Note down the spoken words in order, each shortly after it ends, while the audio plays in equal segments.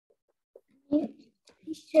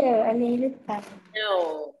teacher อันนี้หรือเปล่า No,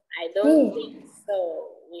 I don't think so.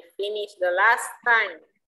 We finished the last time.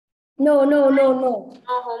 no No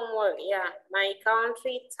homework. Yeah, my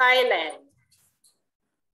country, Thailand.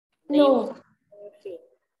 no Country.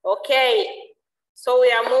 Okay, so we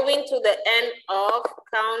are moving to the end of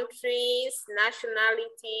countries,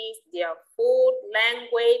 nationalities, their food,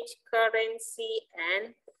 language, currency, and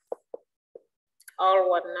all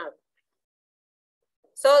whatnot.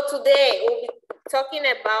 So today we'll be talking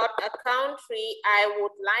about a country I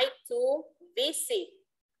would like to visit.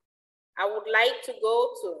 I would like to go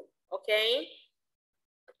to, okay?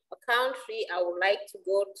 A country I would like to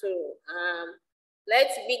go to.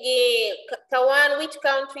 Let's begin. Tawan, which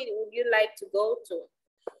country would you like to go to?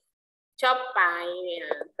 Chop by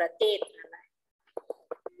Pratet.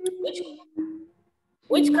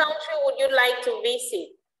 Which country would you like to visit?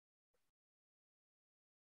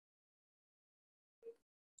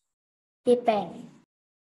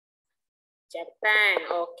 Japan,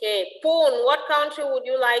 okay. Poon, what country would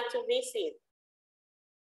you like to visit?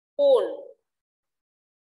 Poon.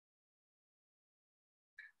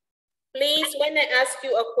 Please, when I ask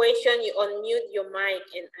you a question, you unmute your mic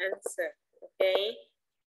and answer, okay?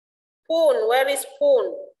 Poon, where is Poon?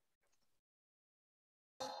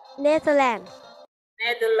 Netherlands.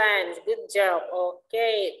 Netherlands, good job.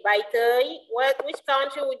 Okay. Baitai, which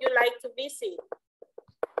country would you like to visit?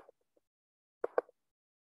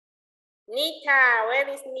 Nita, where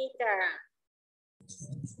is Nita?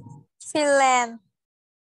 Finland.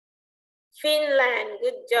 Finland,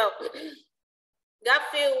 good job.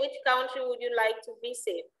 Garfield, which country would you like to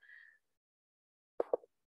visit?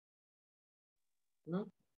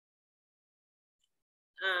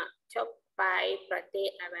ชอบไปประเท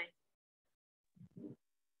ศอะไร?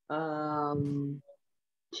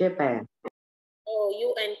 Japan. Oh, you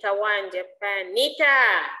and Taiwan, Japan. Nita,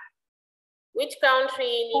 which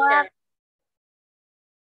country, Nita?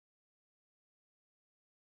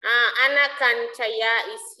 Anna Kanchaya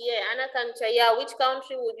is here. Anna Kanchaya, which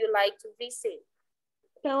country would you like to visit?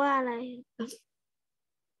 แปลว่าอะไร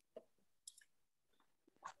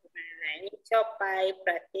ชอบไปป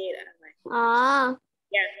ระเทศอะไร?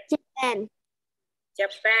 Yeah. Japan.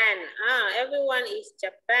 Japan. Everyone is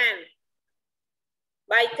Japan.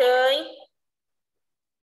 Baitai.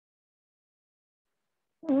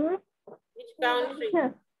 Which country?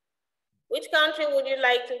 Which country would you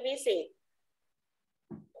like to visit?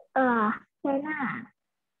 China.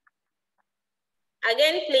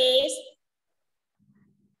 Again, please.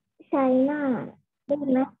 China. ได้ยิ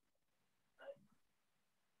นไหม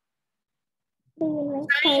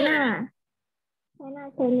China.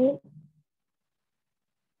 Chinese.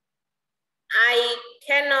 I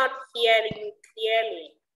cannot hear you clearly.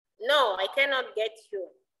 No, I cannot get you.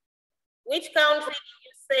 Which country did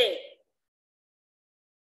you say?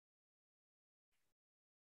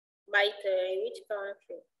 Which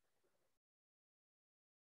country?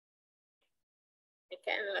 I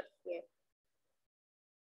cannot hear.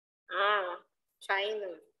 China.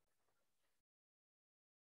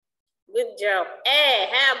 Good job.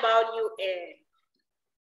 How about you,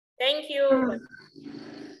 Thank you.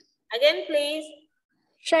 Again, please.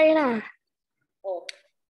 China. Oh,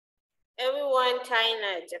 everyone, China,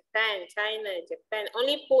 Japan, China, Japan.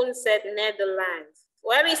 Only Poon said Netherlands.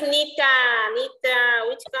 Where is Nita? Nita,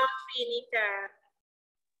 which country, Nita?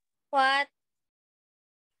 What?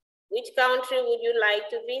 Which country would you like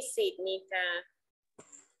to visit, Nita?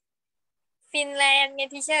 Finland,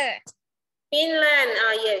 teacher. Finland.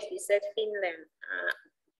 Yes, you said Finland.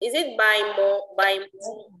 Is it by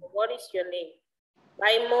what is your name?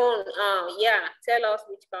 By Mon. Yeah. Tell us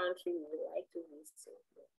which country you would like to visit.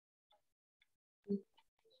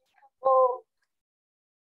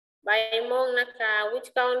 By Mon Naka, which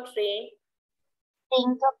country?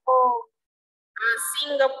 Singapore.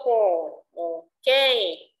 Singapore.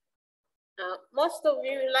 Okay. Most of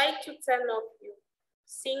you like to turn off you.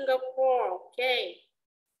 Singapore. Okay.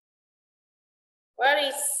 Where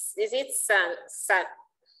is it Sun?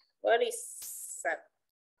 Where is Sun?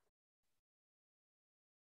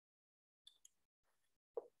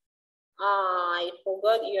 I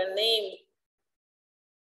forgot your name.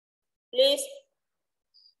 Please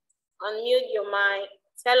unmute your mic.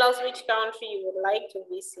 Tell us which country you would like to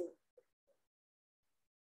visit.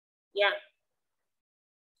 Yeah.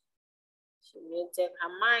 She muted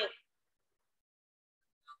her mic.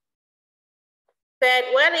 Pet,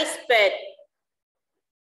 where is Pet?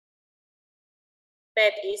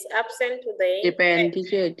 Pet is absent today. Japan, Pet.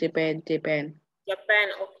 teacher. Japan. Japan,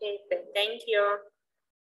 okay, Pet. Thank you.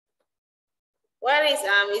 Where is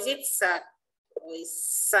it Sun? Or is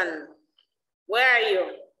Sun? Where are you?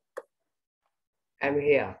 I'm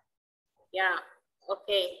here. Yeah,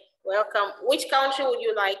 okay, welcome. Which country would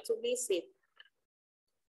you like to visit?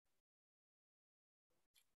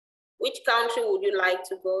 Which country would you like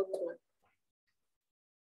to go to?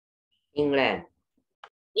 England.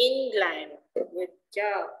 England. Good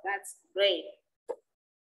job. That's great.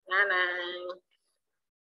 Nana.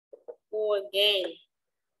 Who again?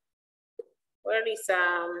 Where is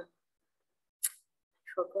I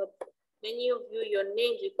forgot many of you your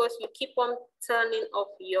names because you keep on turning off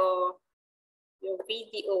your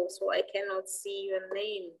video, so I cannot see your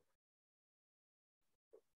name.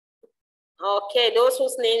 Okay, those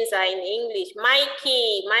whose names are in English.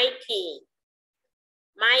 Mikey.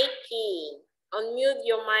 Unmute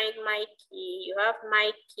your mic, Mikey. You have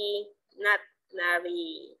Mikey, not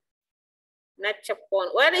Nari, not Chapon.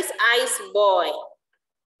 Where is Ice Boy?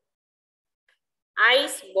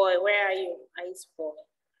 Ice Boy, where are you? Ice Boy.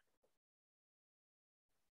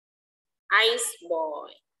 Ice Boy.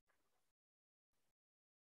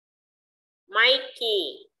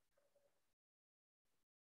 Mikey.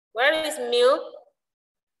 Where is Milk?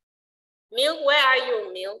 Milk, where are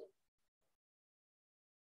you, Milk?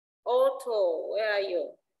 Otto, where are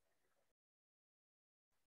you?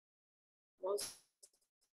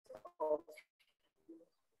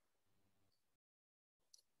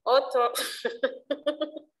 Otto.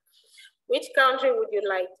 Which country would you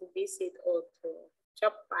like to visit, Otto?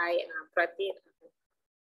 Chapai, Pratit.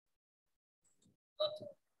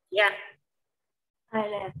 Yeah.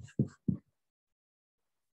 Thailand.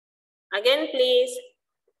 Again, please.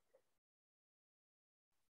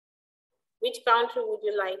 Which country would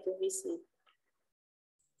you like to visit?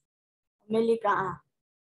 America.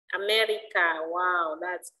 America. Wow,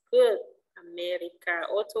 that's good. America.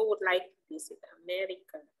 Otto would like to visit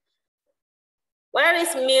America. Where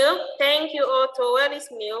is Milk? Thank you, Otto. Where is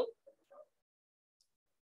Milk?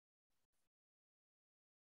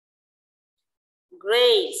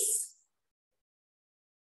 Grace.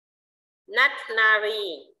 Not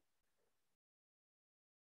Nari.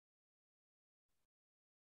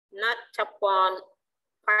 Not Chapon.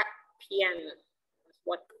 Pian.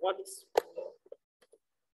 What is?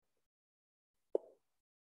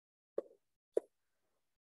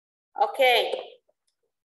 Okay.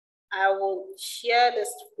 I will share the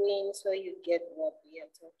screen so you get what we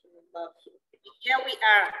are talking about. Here we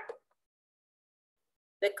are.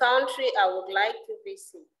 The country I would like to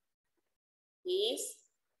visit is,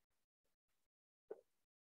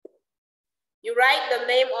 you write the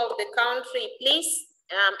name of the country, please.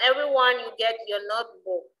 Everyone, you get your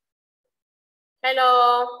notebook.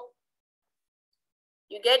 Hello.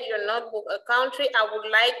 You get your notebook. A country I would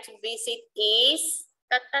like to visit is,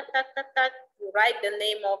 you write the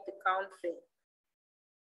name of the country.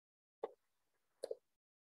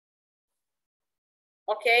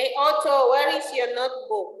 Okay, Otto, where is your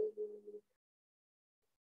notebook?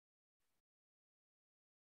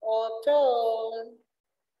 Otto.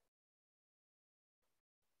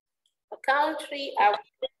 A country I would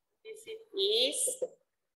like to visit is,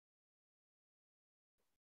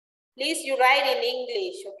 please you write in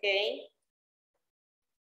English, okay?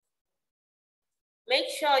 Make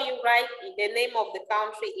sure you write the name of the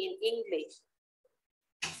country in English.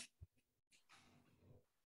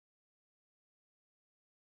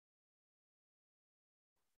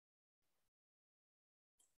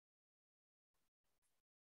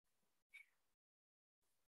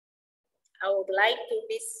 I would like to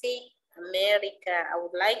visit America. I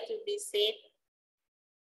would like to visit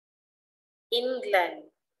England,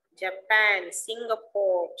 Japan,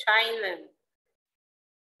 Singapore, China.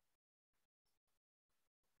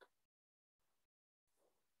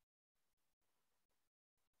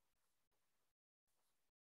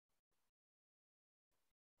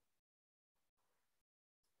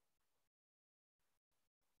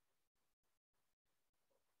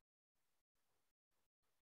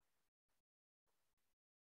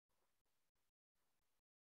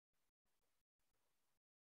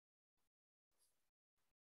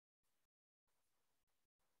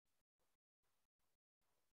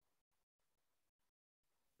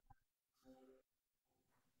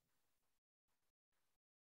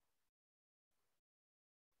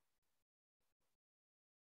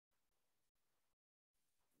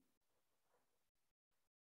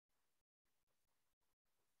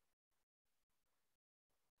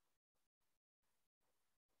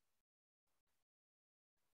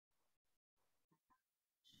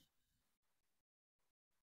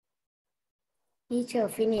 Teacher,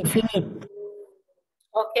 finish.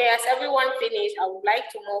 Okay, as everyone finished, I would like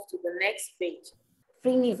to move to the next page.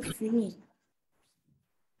 Finish.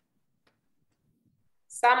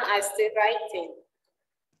 Some are still writing.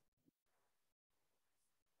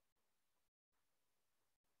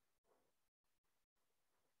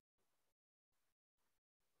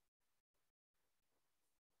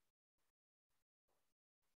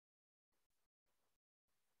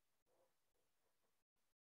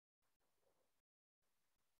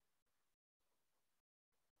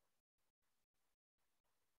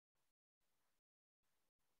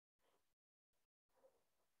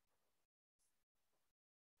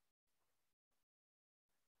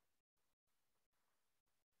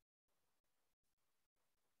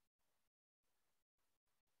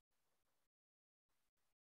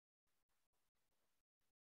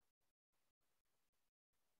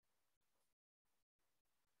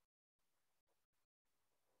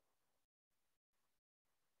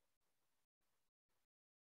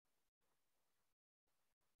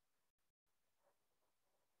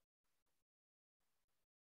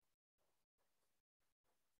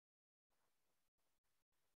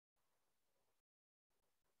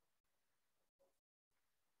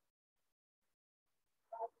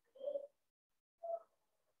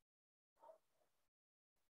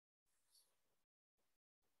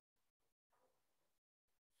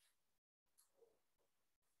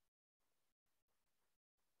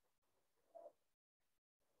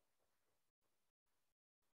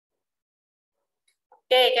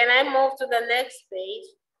 Okay, can I move to the next page?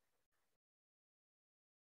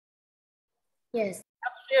 Yes.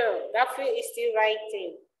 Gabriel is still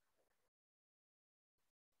writing.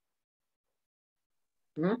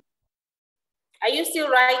 Are you still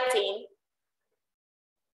writing?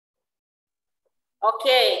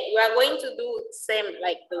 Okay, we are going to do the same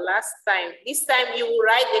like the last time. This time you will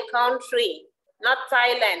write the country, not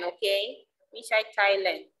Thailand, okay? We try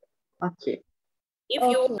Thailand. Okay. If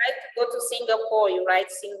you would like to go to Singapore, you write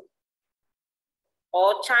Singapore.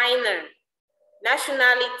 Or China.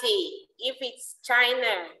 Nationality, if it's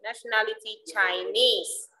China, nationality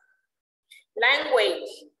Chinese. Language,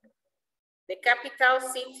 the capital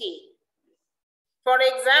city. For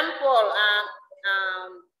example,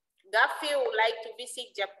 Garfield would like to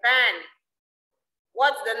visit Japan.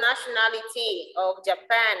 What's the nationality of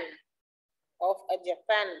Japan? Of a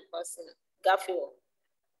Japan person, Garfield?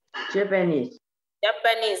 Japanese.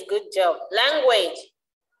 Japanese, good job. Language?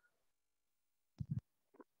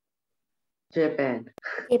 Japan.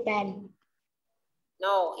 Japan.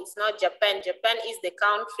 No, it's not Japan. Japan is the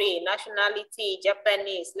country. Nationality,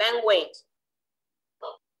 Japanese. Language?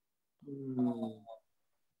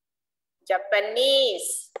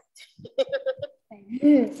 Japanese.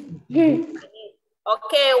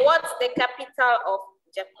 Okay, what's the capital of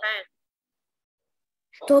Japan?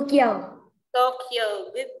 Tokyo.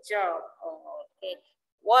 Tokyo, good job. Oh, okay.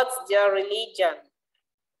 What's their religion?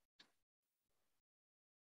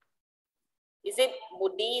 Is it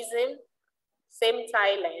Buddhism? Same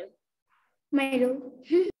Thailand? ไม่รู้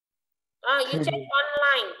You check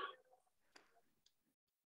online.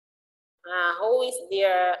 Who is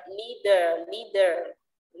their leader?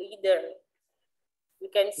 You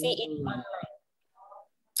can see it online.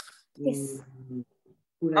 Yes.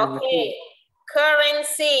 Okay.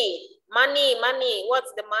 Currency, money.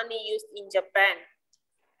 What's the money used in Japan?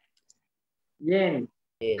 Yen.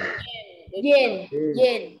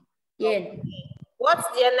 Yen. What's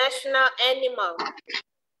their national animal?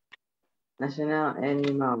 National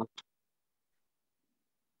animal.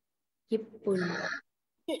 Japan.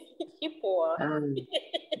 Hippo.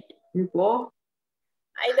 Hippo.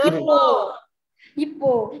 I don't know.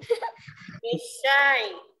 Hippo. Mishai.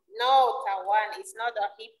 No, Taiwan. It's not a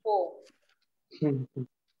hippo.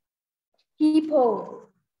 Hippo.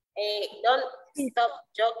 Hey, don't stop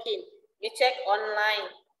joking. You check online.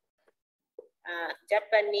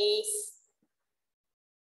 Japanese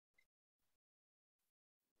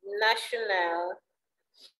national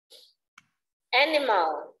animal.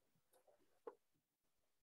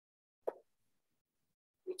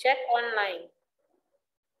 You check online.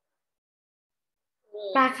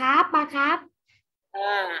 ปลาคาร์ฟ ปลาคาร์ฟ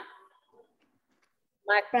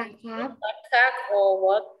Macaque or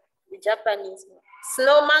what? The Japanese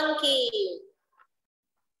snow monkey.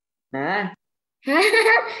 I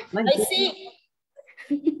see.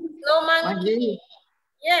 Snow monkey.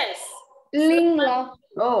 Yes. ลิงเหรอ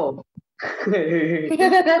Oh.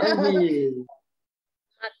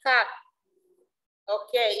 Macaque.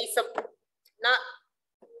 Okay, it's a not.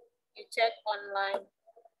 You check online.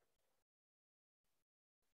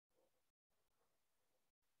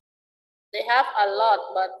 They have a lot,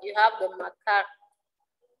 but you have the macaque.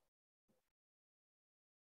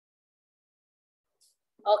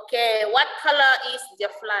 Okay, what color is the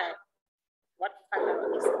flag? What color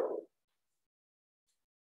is it?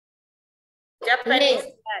 Japanese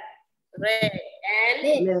flag. Red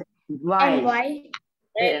and White.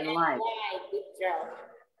 red and white. Good job.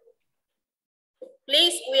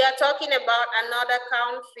 Please, we are talking about another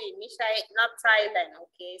country, not Thailand,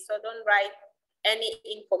 okay? So don't write any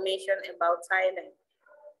information about Thailand.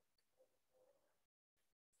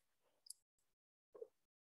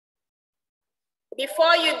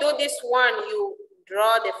 Before you do this one, you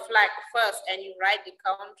draw the flag first and you write the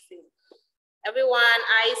country. Everyone,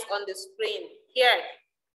 eyes on the screen. Here.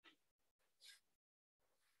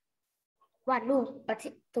 วาดรูปประเท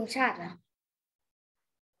ศธงชาติเหรอ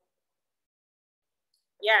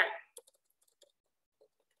Yeah.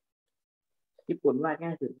 ญี่ปุ่นวาดง่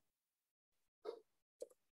ายสุด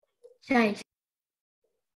ใช่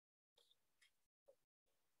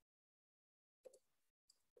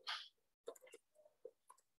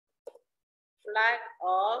Flag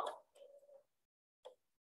of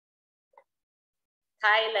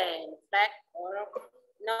Thailand, flag of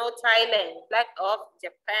no Thailand, flag of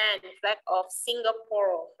Japan, flag of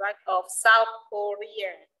Singapore, flag of South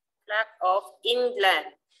Korea, flag of England.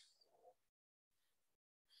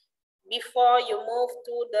 Before you move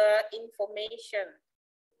to the information,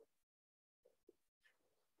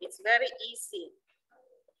 it's very easy.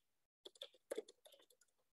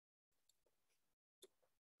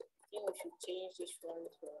 You think we should change this one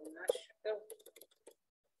to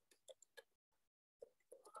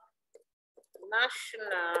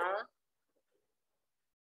national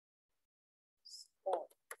sport.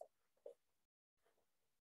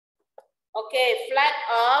 Okay, flag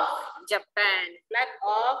of Japan, flag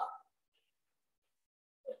of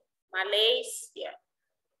Malaysia,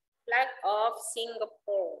 flag of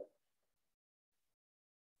Singapore,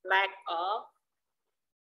 flag of,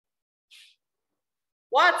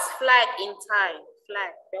 what's flag in Thai?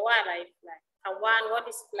 Flag, แปลว่าอะไร flag? Kawan, what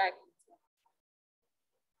is flag?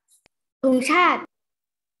 ธงชาติ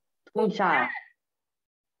ธงชาติ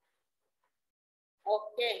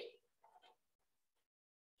Okay.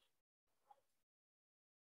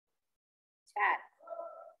 Chat.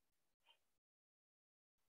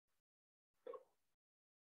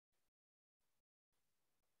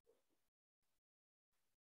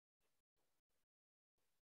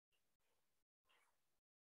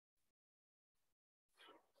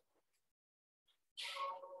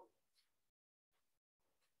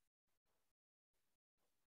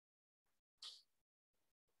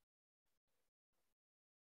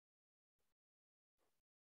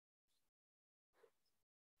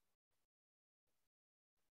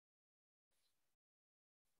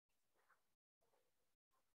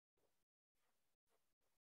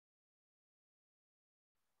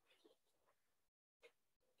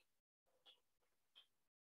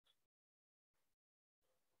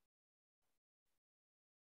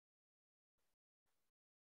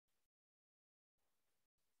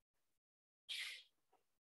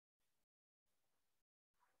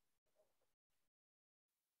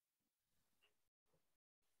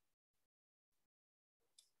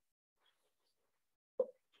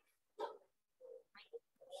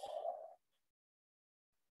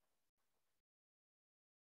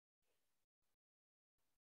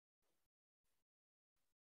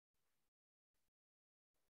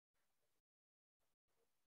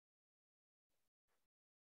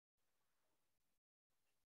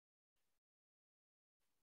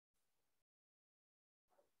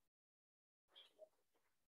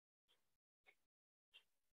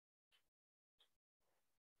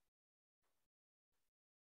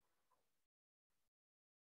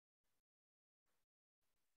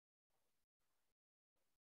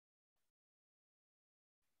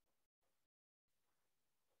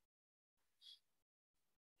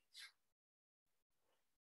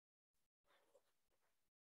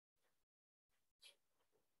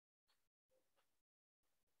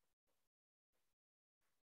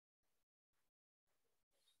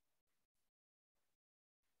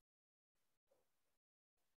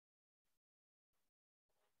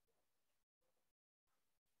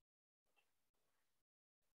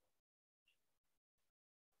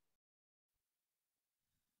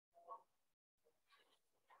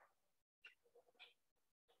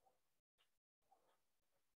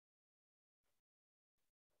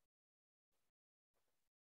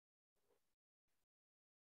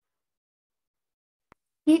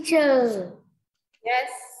 Teacher, Yes,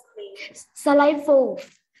 please. slide 4.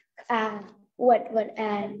 What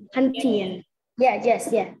and Huntian. Yeah, yes,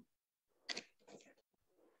 yeah.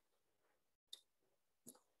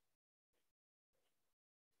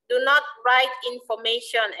 Do not write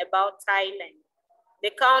information about Thailand,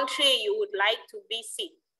 the country you would like to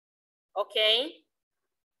visit. Okay?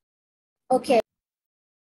 Okay.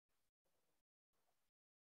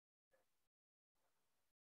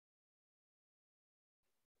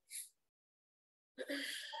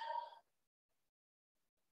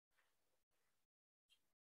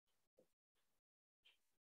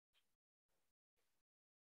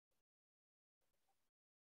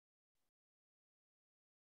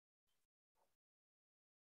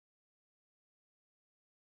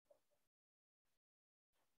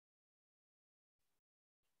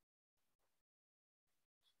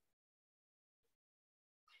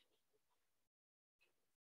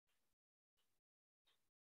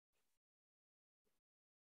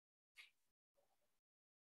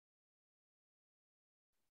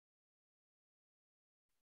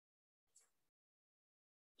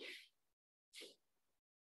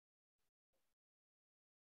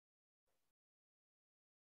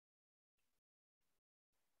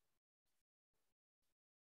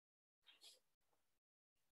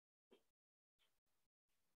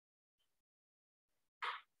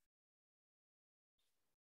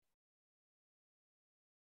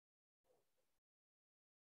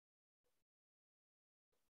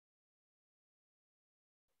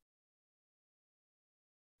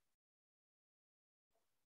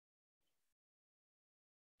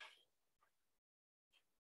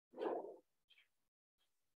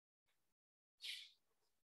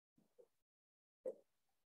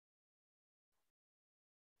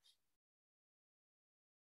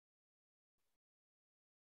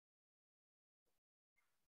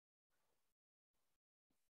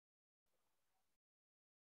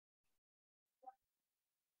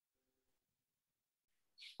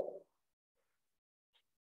 Listen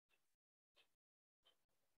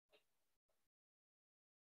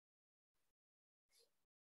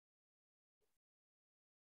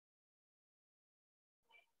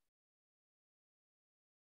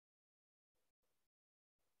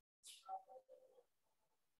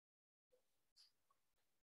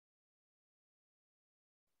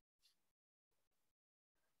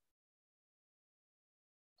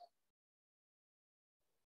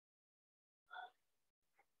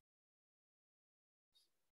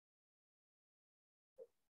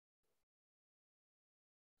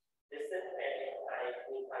and I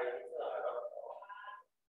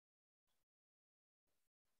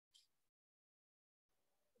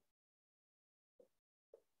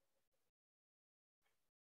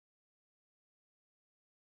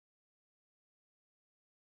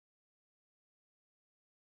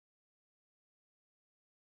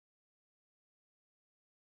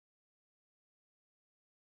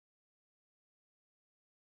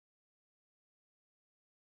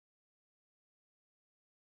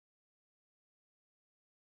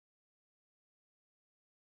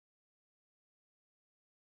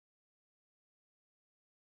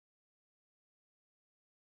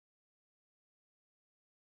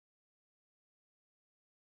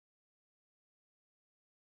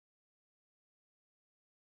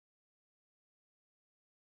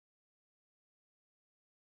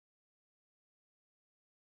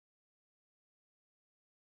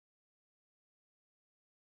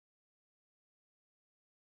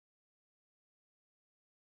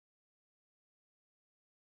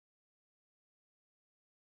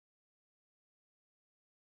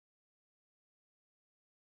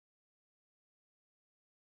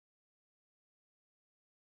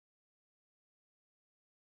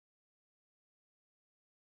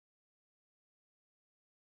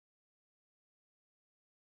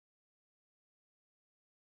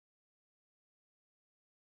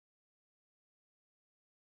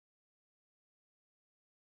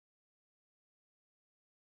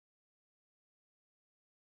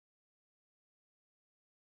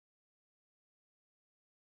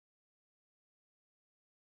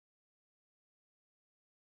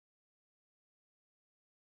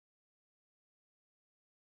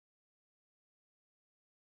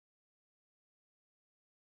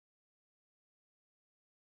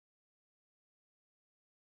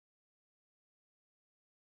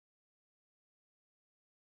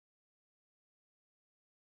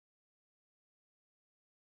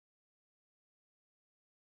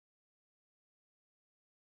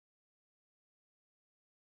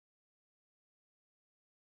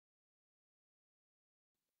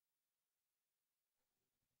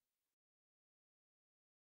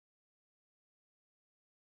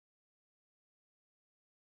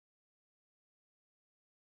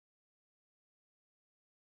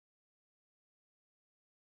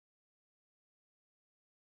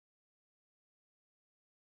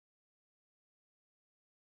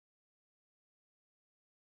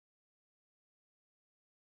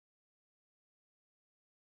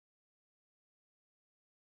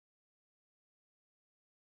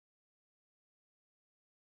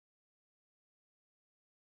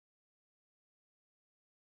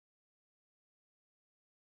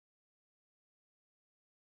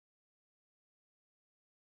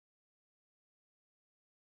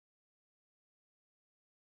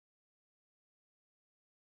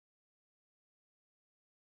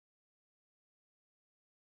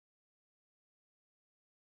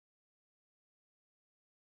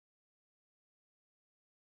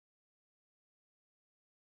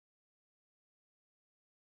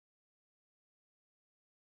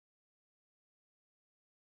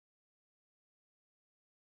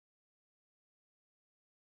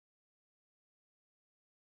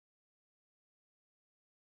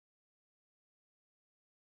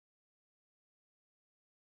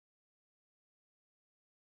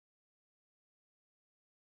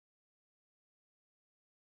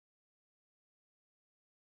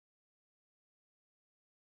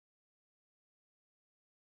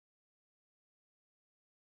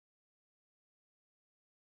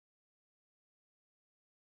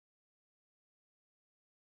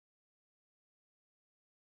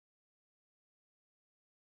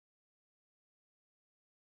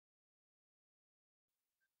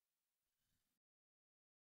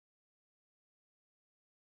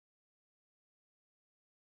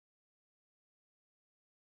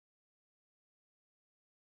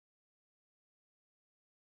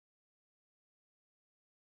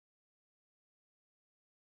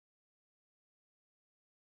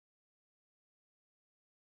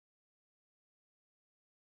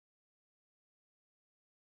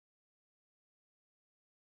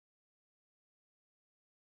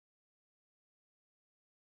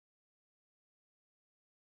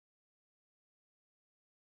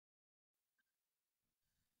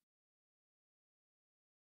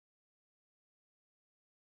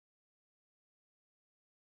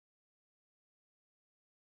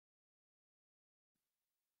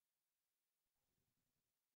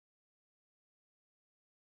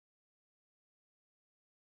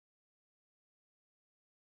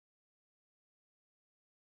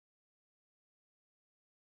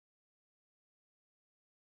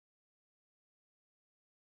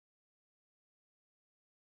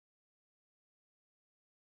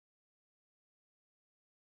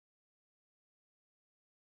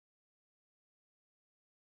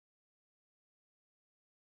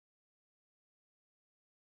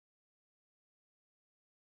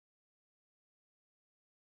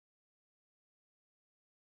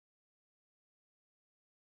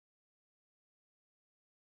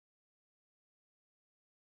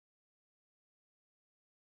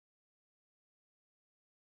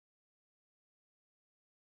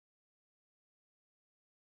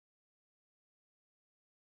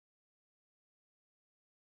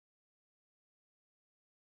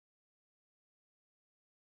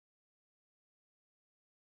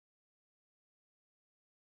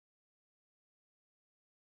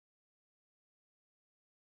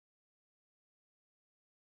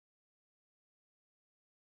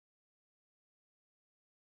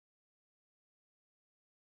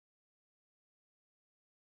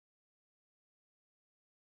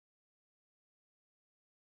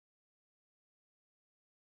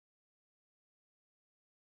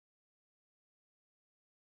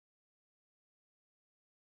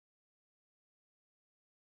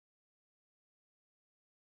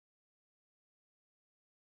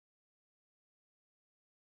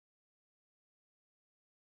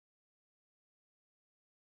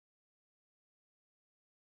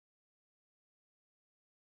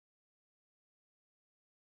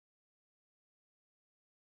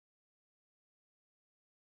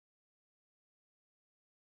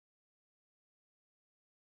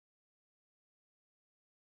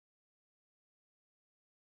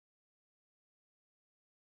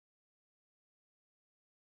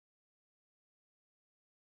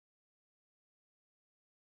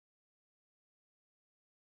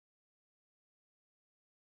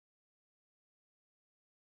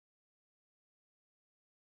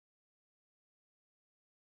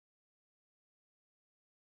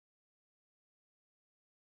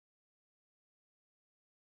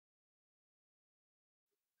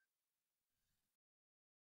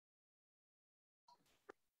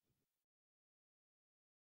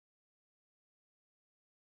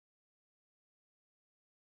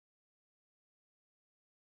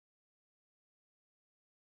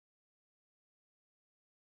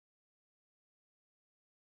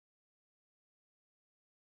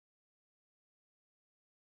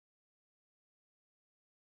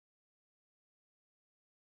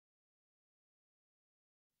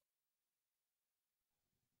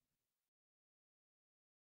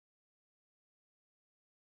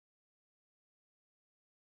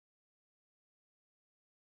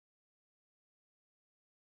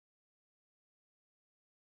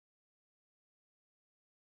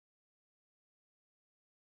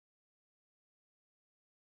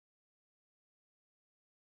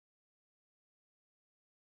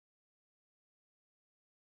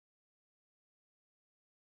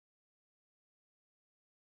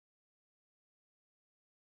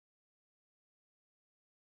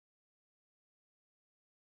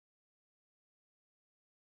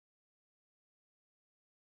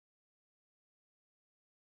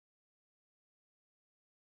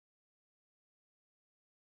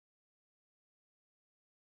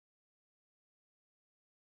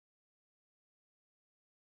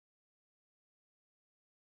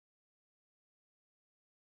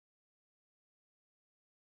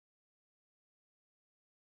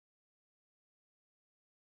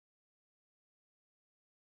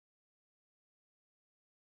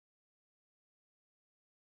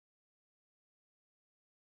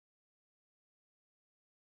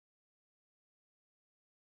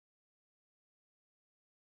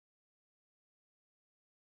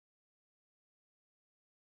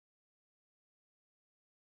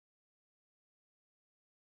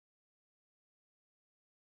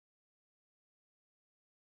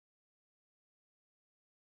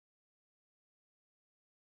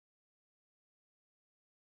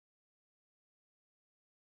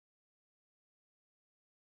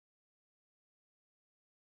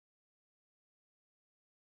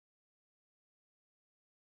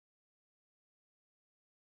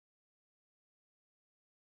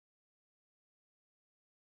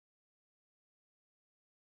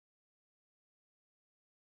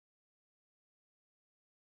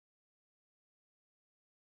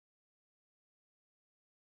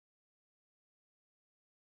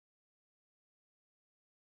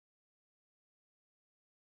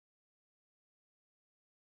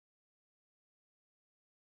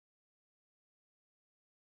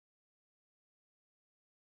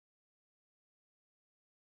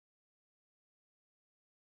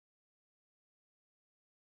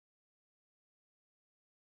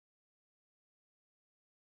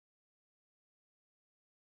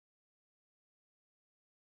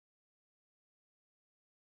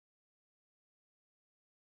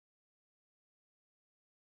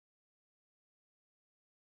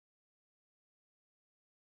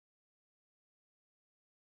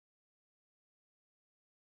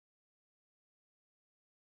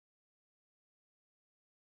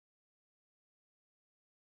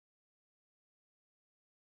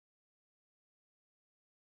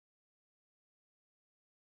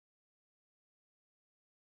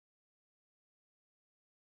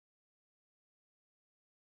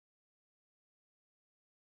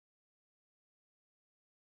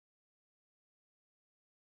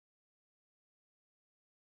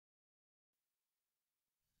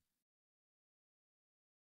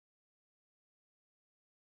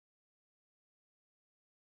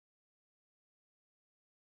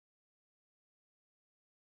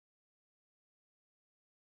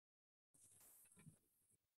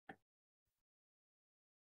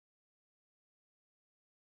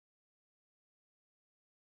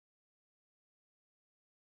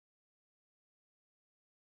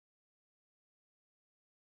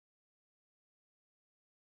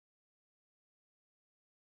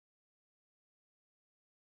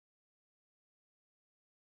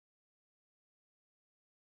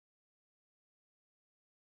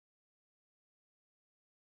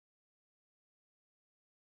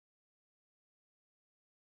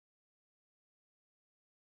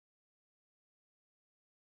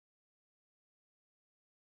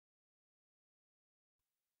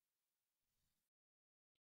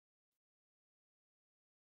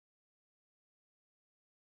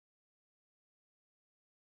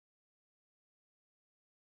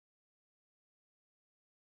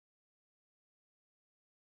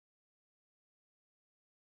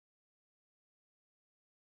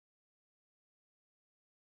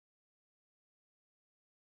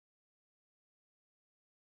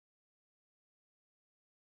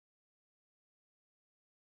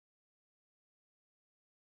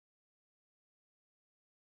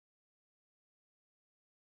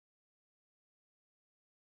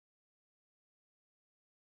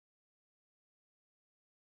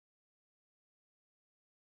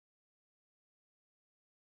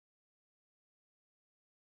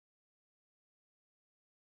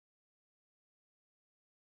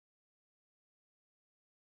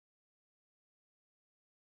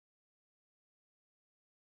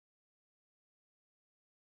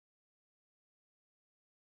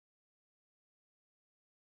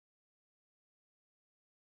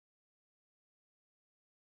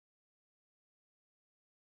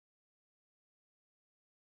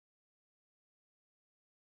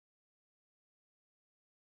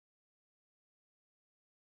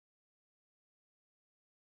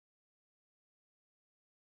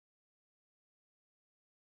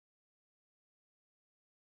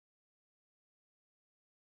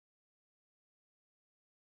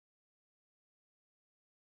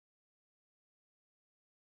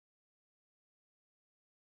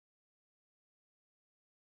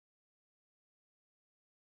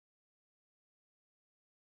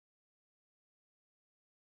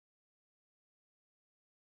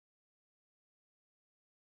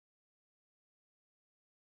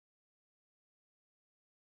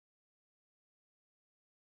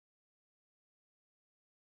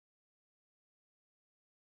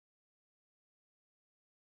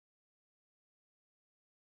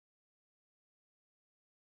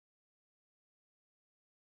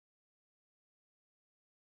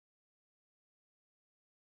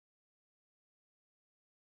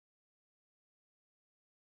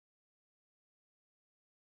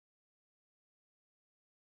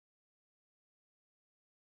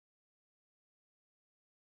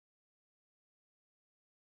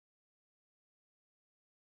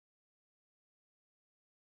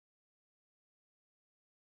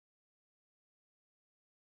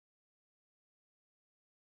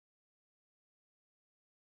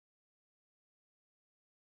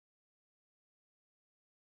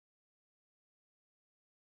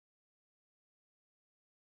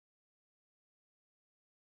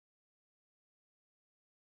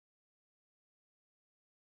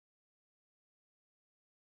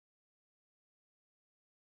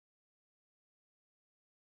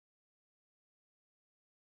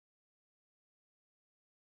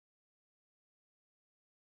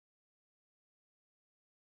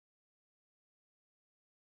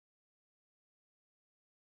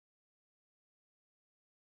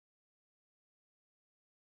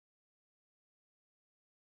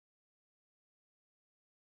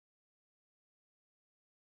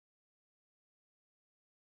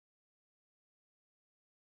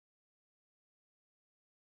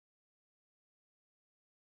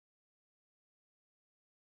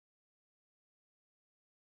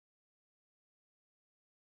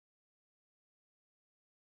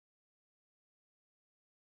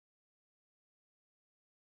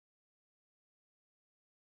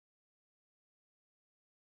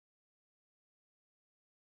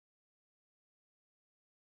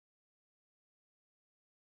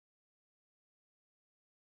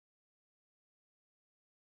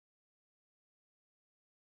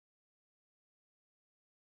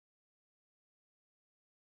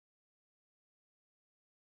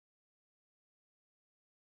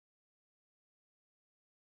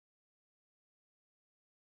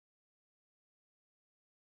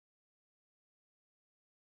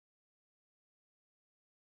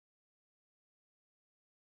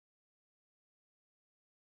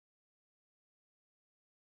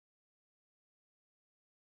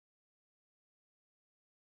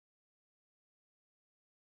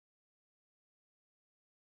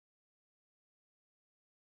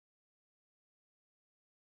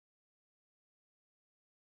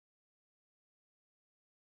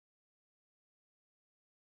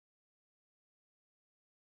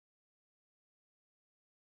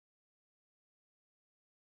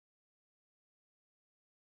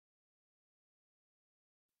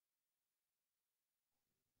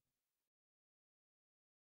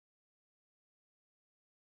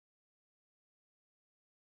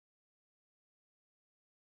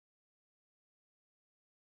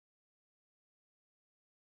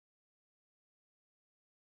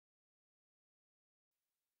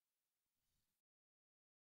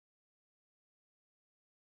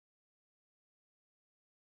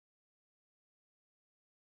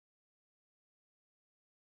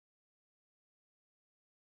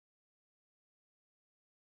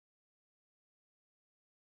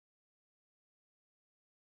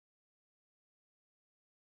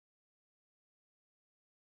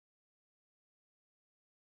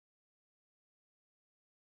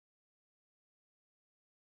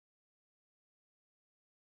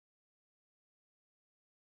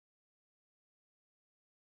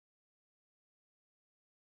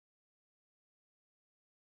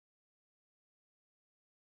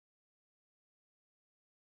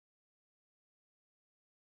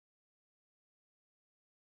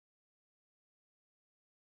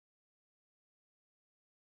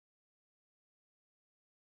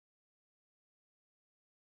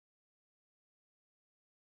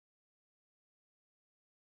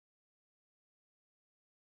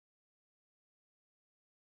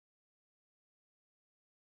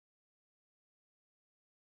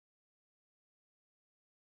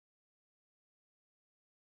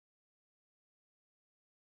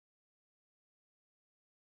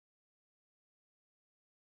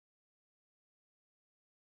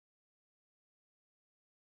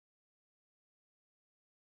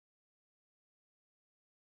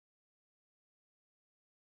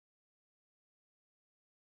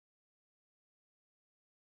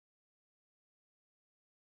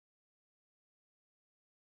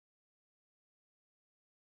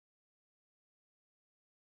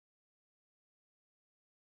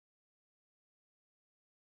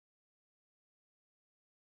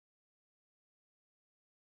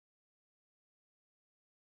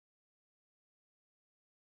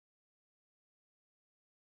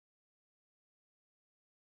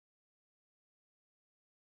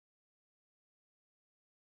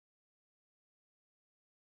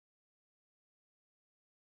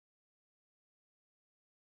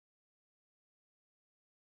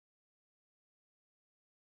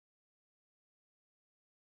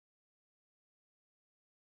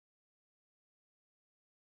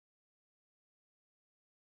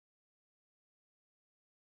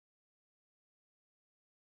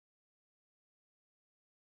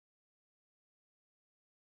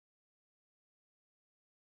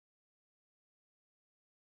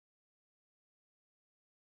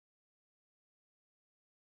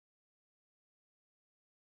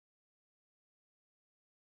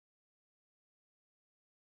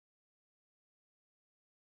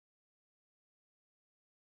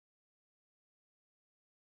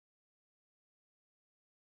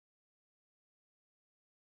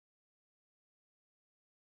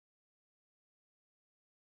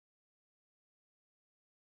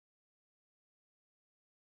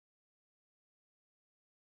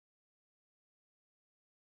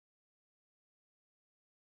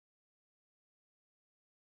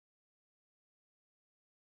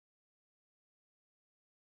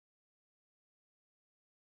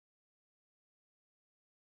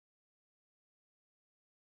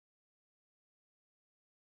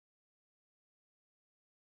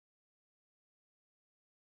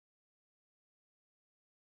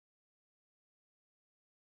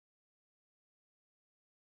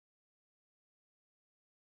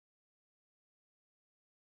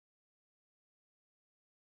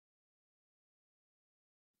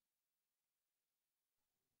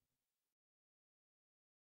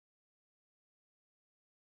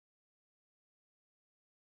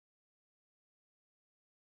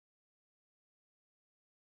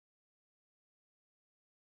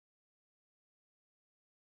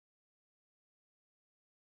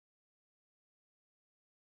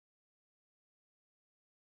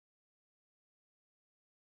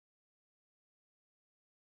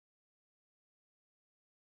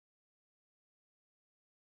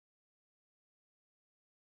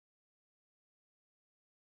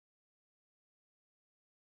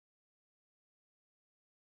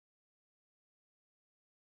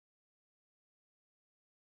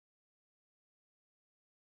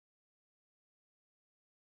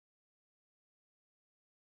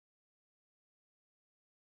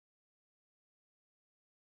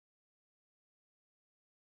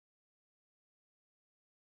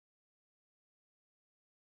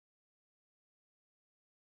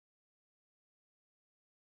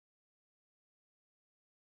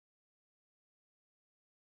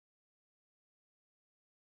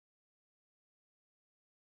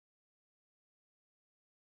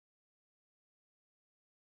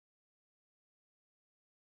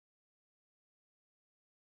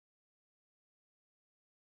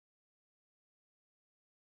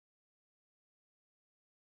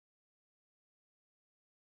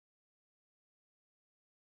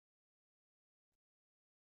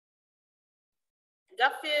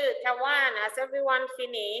Garfield, Tawan, has everyone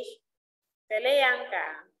finished? Teleyanka.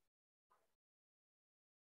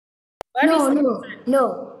 No.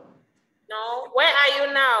 No. Where are you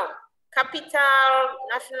now? Capital,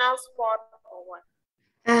 national sport, or what?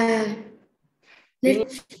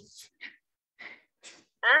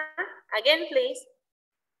 Again, please.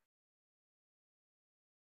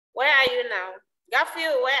 Where are you now?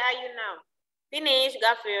 Garfield, where are you now? Finish,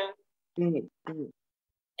 Garfield.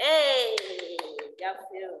 Hey,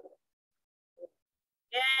 Garfield.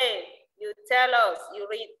 Hey, you tell us, you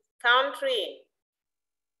read country.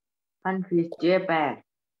 Country Japan.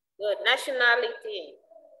 Good. Nationality.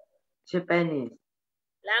 Japanese.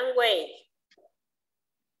 Language.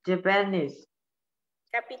 Japanese.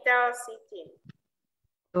 Capital city.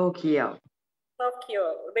 Tokyo.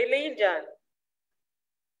 Religion.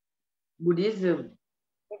 Buddhism.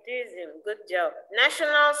 Good job.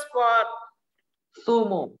 National sport.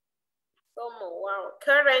 Sumo. Wow.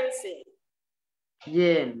 Currency.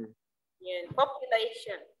 Yen.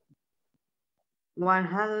 Population.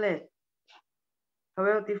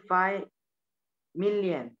 125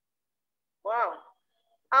 million. Wow.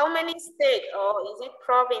 How many states or is it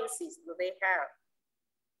provinces do they have?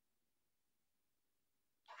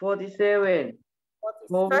 47.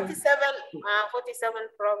 47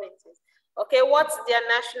 provinces. Okay, what's their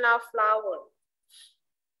national flower?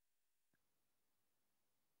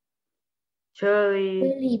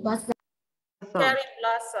 Cherry blossom. Cherry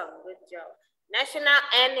blossom. Good job. National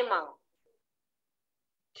animal.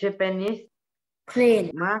 Japanese.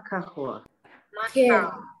 Crane. Macaque.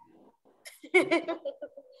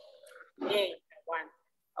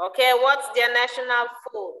 Okay, what's their national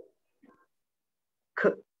food?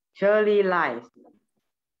 Curry rice.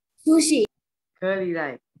 Sushi. Curry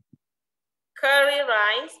rice. Curry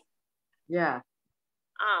rice? Yeah.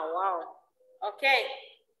 Wow. Okay.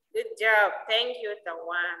 Good job. Thank you,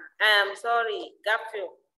 Tawan. Sorry,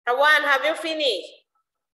 Garfield. Tawan, have you finished?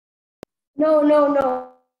 No.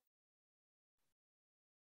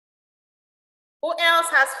 Who else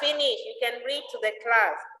has finished? You can read to the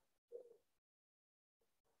class.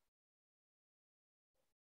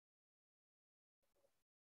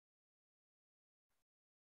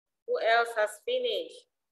 Who else has finished?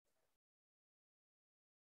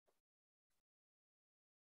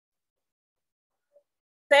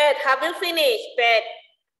 Pet, have you finished, Pet?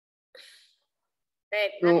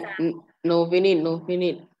 Pet, No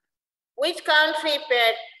finish. Which country,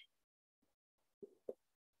 Pet?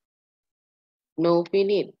 No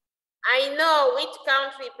finish. I know which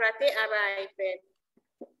country, Prate Arai, Pet.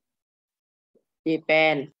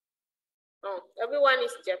 Japan. Oh, everyone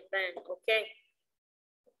is Japan, okay.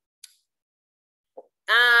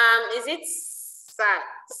 Is it Sun?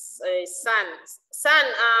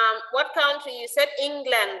 What country? You said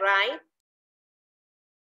England, right?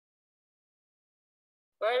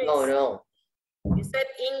 No. You said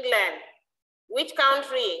England. Which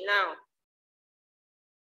country now?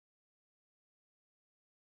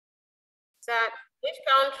 Sad. Which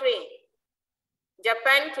country?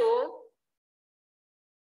 Japan too?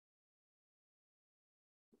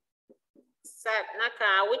 Sad.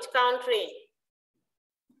 Naka, which country?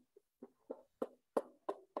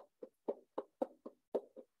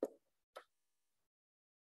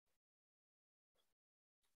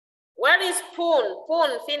 Where is Poon?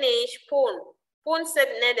 Poon, finish. Poon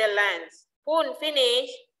said Netherlands. Poon, finish.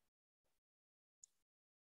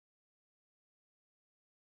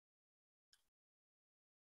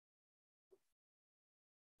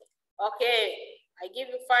 Okay, I give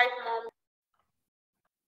you 5 more.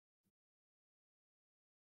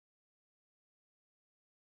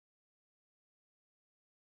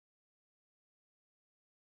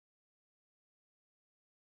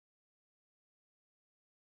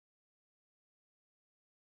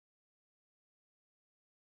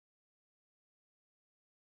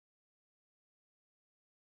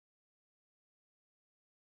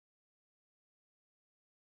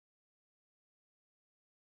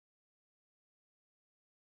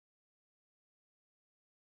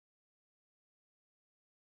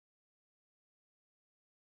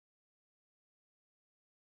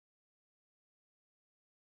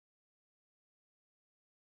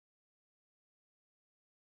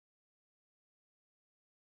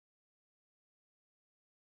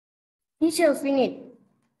 Teacher, finish.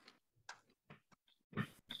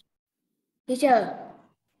 Teacher.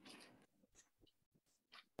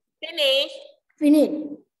 Finish.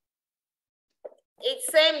 It's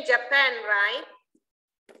same Japan, right?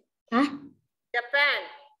 Huh? Japan.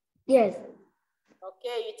 Yes.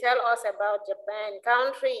 Okay, you tell us about Japan.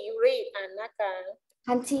 Country, you read, Anaka.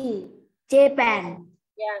 Country. Japan.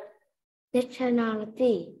 Yeah.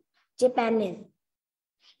 nationality Japanese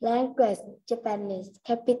language Japanese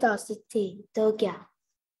capital city Tokyo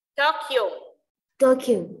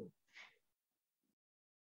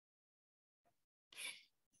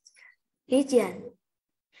religion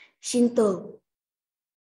Shinto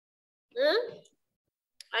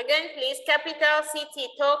Again, please. Capital city,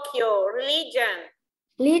 Tokyo. Religion.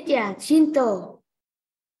 Shinto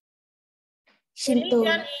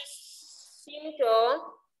Religion is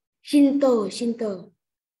Shinto.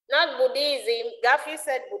 Not Buddhism. Gaffy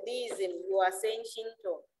said Buddhism. You are saying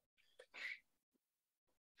Shinto.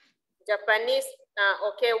 Japanese.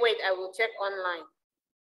 Okay, wait. I will check online.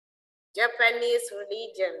 Japanese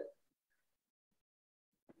religion.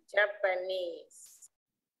 Japanese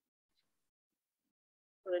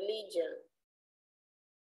religion.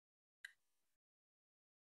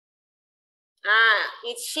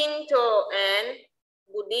 It's Shinto and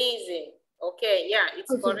Buddhism. Okay, yeah,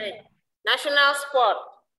 it's correct. National sport.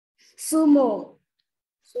 Sumo,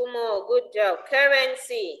 good job.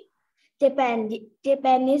 Currency.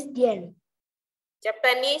 Japanese yen.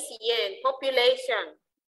 Population.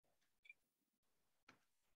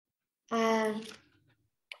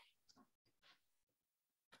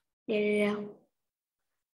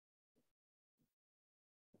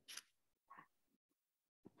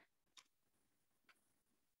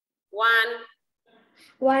 One.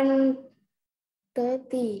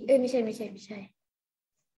 130 ไม่ใช่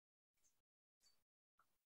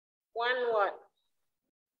One what?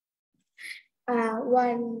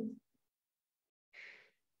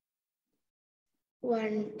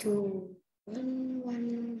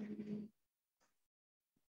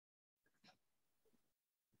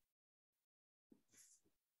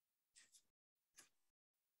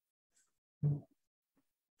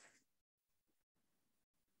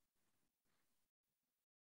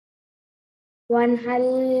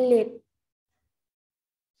 100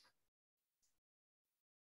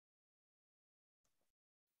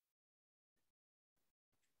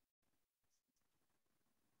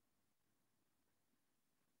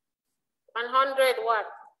 100 what?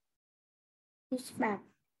 แบบ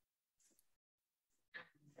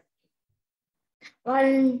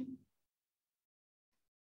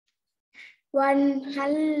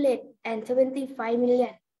175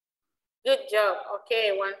 million. Good job. Okay,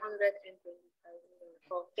 125 million.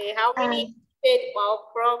 Okay, how many state or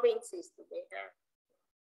provinces do they have?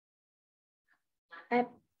 แป๊บ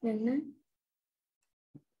หนึ่งนะ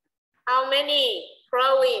How many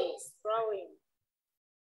province?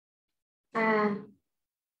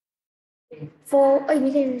 4ไ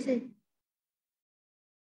ม่ใช่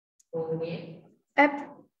แป๊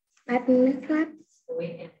บนึงนะครับ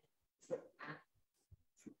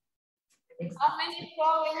How many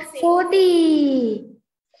provinces?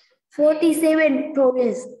 47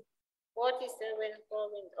 province. 47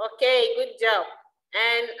 province. Okay, good job.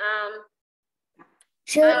 And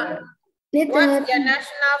what's your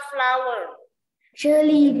national flower?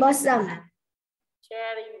 Cherry blossom.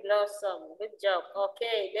 Good job.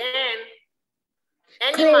 Okay, then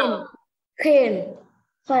animal. Crane.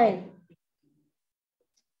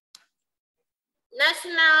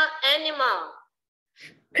 National animal.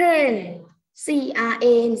 Crane.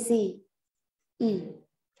 CRANC.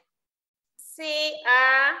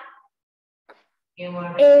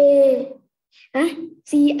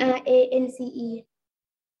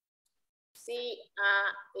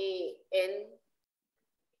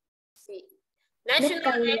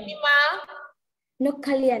 National animal.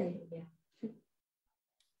 Nokalian.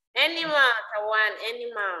 Animal, Tawan,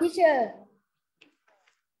 animal. Teacher.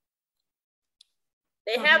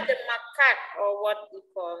 They have the macaque or what we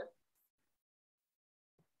call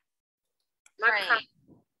macaque.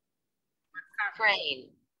 Crane.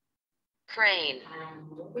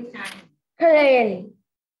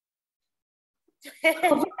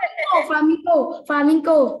 Flamingo.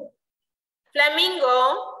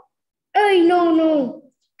 No.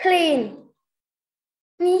 Crane.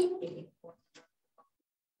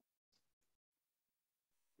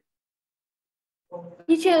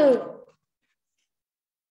 Teacher.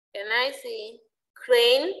 Can I see?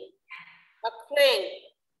 Crane? A crane.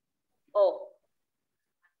 Oh.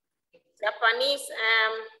 Japanese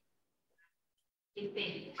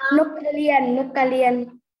Nokalian.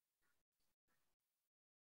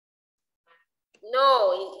 No,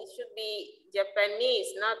 it should be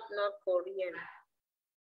Japanese, not Korean.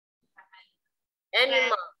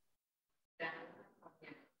 Animal.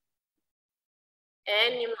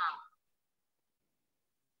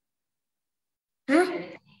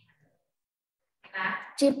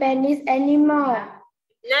 Japanese animal.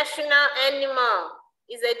 National animal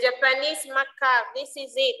is a Japanese macaque. This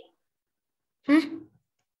is it. ฮะ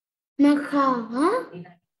มาค่ะฮะ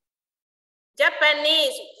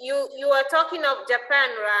Japanese, you are talking of Japan,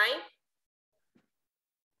 right?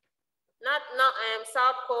 Not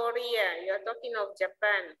South Korea. You are talking of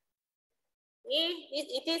Japan.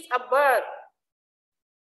 It is a bird.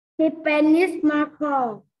 Japanese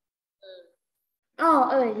macaw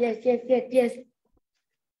oh yes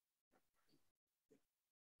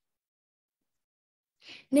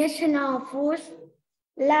national food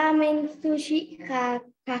ramen sushiค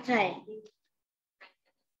าไข่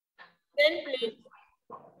Then please.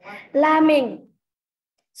 ramen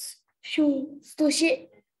sushi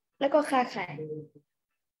แล้วก็คาไข่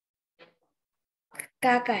ก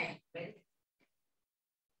าไก่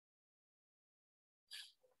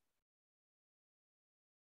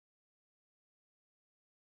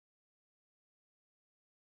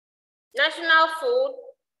National food.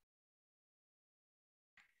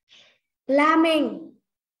 ramen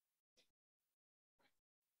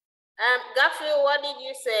Garfield, what did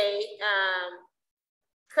you say?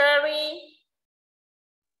 Curry.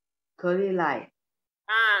 curry rice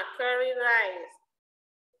Curry rice.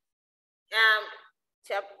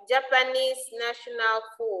 Japanese national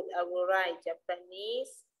food. I will write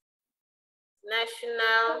Japanese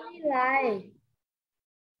national. ไร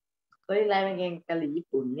curry rice เป็นแกงกะหรี่ญี่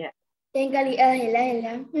ปุ่นเนี่ย แกงกะหรี่เห็นแล้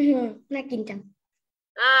วน่ากินจัง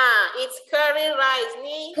It's curry rice.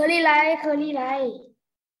 นี่ curry rice curry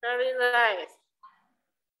rice.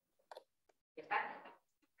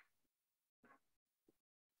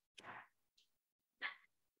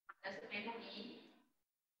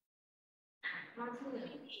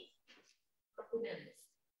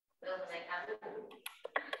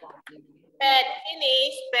 Pet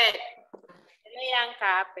finish pet. อะไรยังค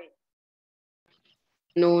ะเป็ด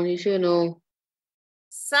no ที่ชื่อ no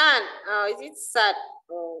Sun. Oh, is it sun?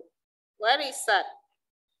 Oh, where is sun?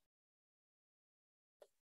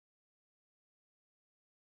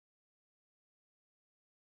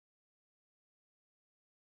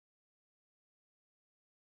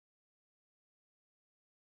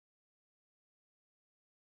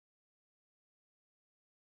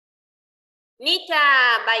 Nita,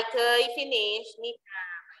 ใบเตย finish. Nita,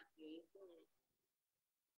 ใบเตย finish.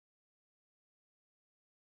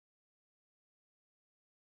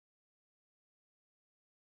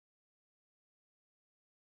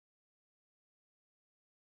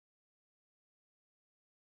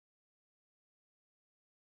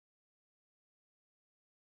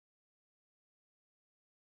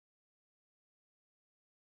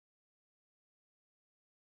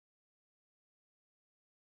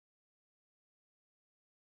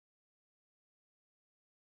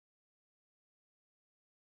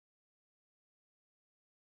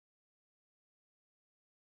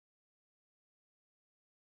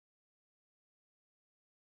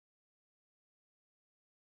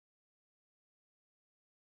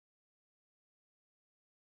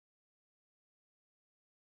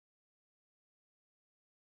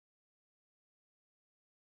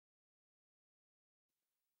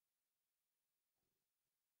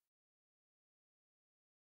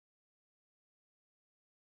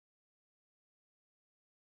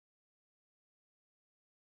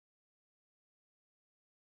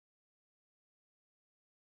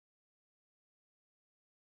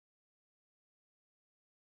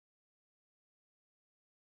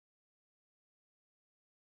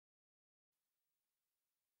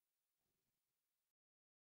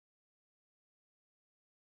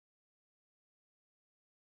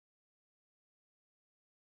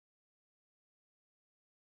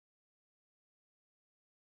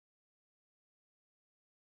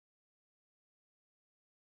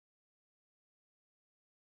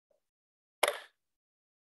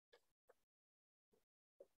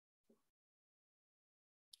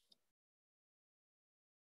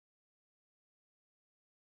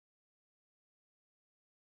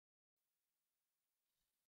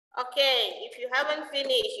 Okay, if you haven't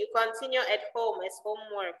finished, you continue at home as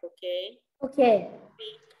homework, okay? Okay.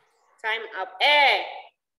 Time up. Air.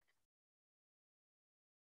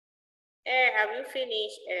 Air, have you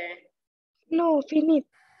finished, Air? No, finish.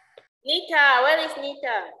 Nita, where is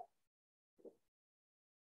Nita?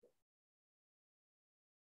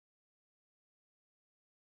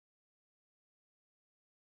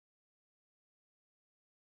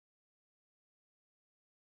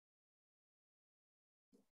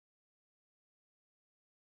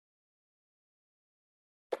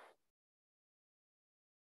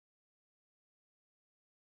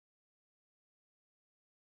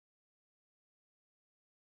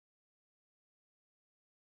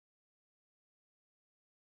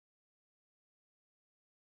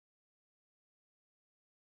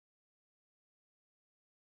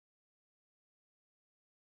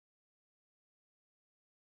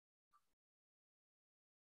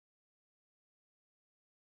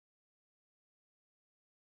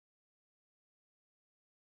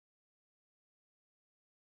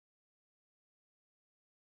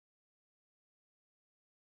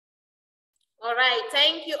 All right.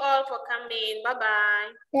 Thank you all for coming.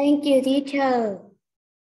 Bye-bye. Thank you, teacher.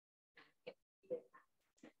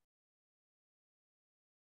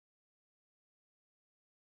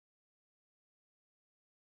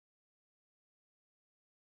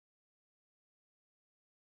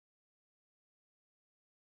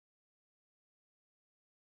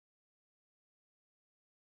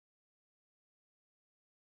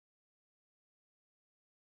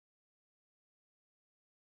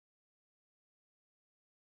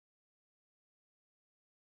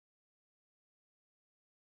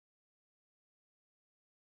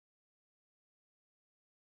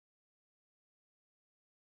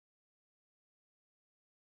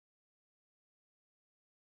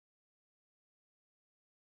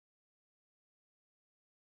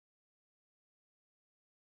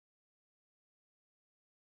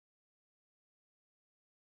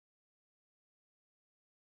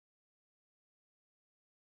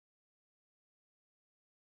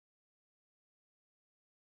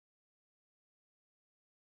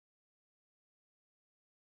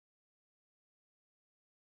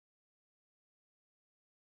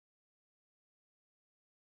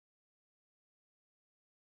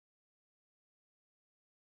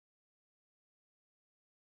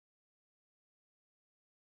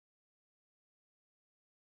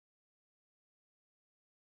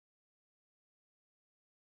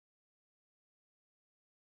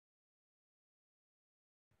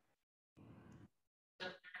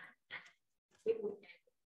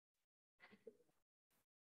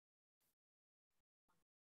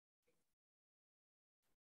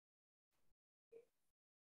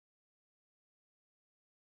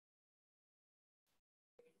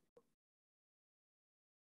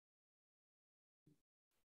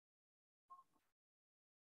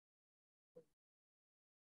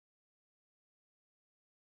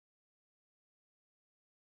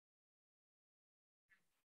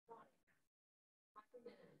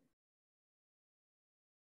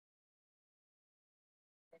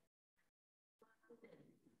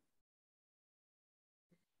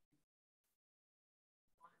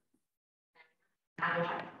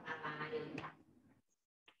 What อะไร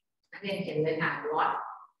นักเรียนเขียนเลยค่ะ what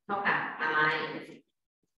เท่ากับอะไร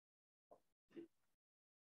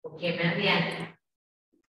โอเคไหมนักเรียน